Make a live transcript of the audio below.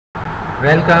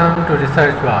Welcome to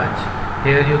Research Watch.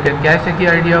 Here you can catch a key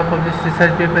idea of published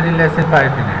research paper in less than 5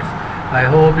 minutes. I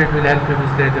hope it will help you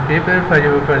translate the paper for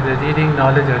your further reading,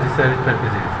 knowledge or research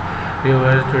purposes.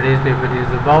 Viewers, today's paper is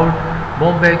about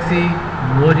Bombyx,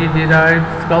 mori derived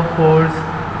scaffolds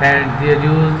and their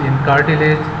use in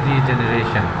cartilage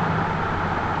regeneration.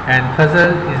 And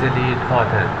Fazal is the lead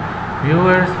author.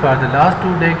 Viewers, for the last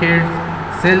 2 decades,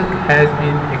 silk has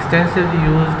been extensively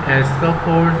used as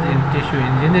scaffolds in tissue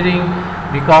engineering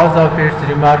because of its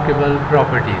remarkable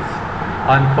properties.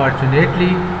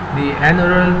 Unfortunately, the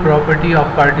annular property of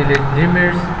cartilage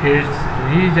limits its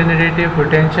regenerative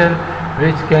potential,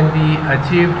 which can be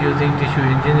achieved using tissue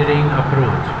engineering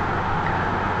approach.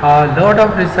 A lot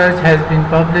of research has been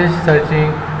published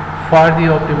searching for the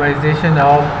optimization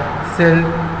of silk,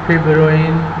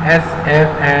 fibroin, SF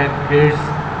and its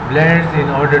blends in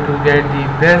order to get the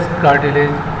best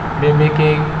cartilage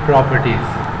mimicking properties.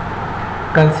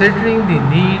 Considering the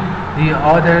need, the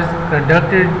authors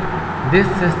conducted this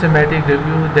systematic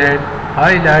review that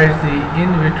highlights the in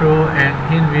vitro and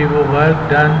in vivo work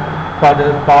done for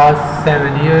the past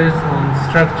 7 years on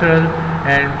structural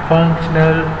and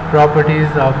functional properties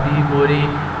of the mori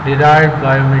derived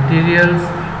biomaterials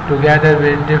together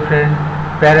with different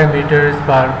parameters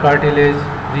for cartilage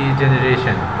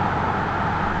regeneration.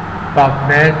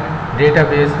 PubMed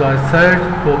database was searched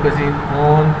focusing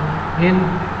on in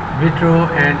vitro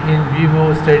and in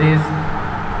vivo studies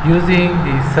using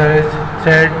the search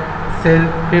thread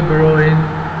silk, fibroin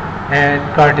and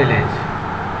cartilage.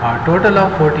 A total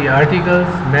of 40 articles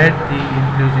met the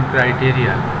inclusion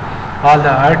criteria. All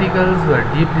the articles were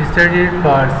deeply studied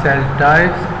for cell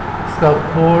types,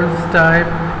 scaffolds type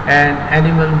and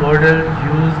animal model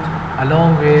used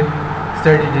along with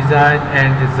study design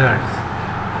and results.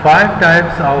 5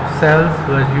 types of cells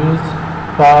were used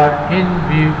for in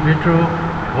vitro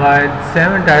while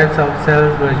 7 types of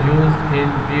cells were used in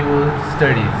vivo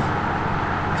studies.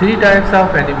 3 types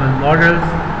of animal models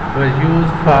were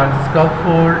used for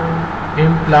scaffold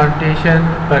implantation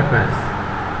purpose.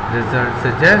 Results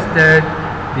suggest that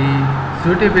the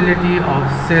suitability of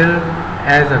silk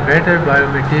as a better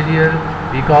biomaterial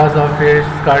because of its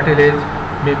cartilage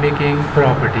mimicking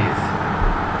properties.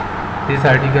 This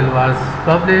article was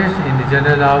published in the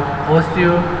Journal of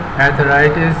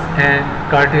Osteoarthritis and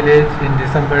Cartilage in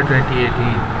December 2018.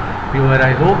 Viewer,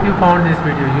 I hope you found this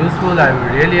video useful. I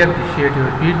would really appreciate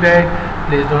your feedback.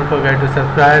 Please don't forget to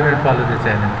subscribe and follow the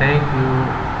channel. Thank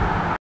you.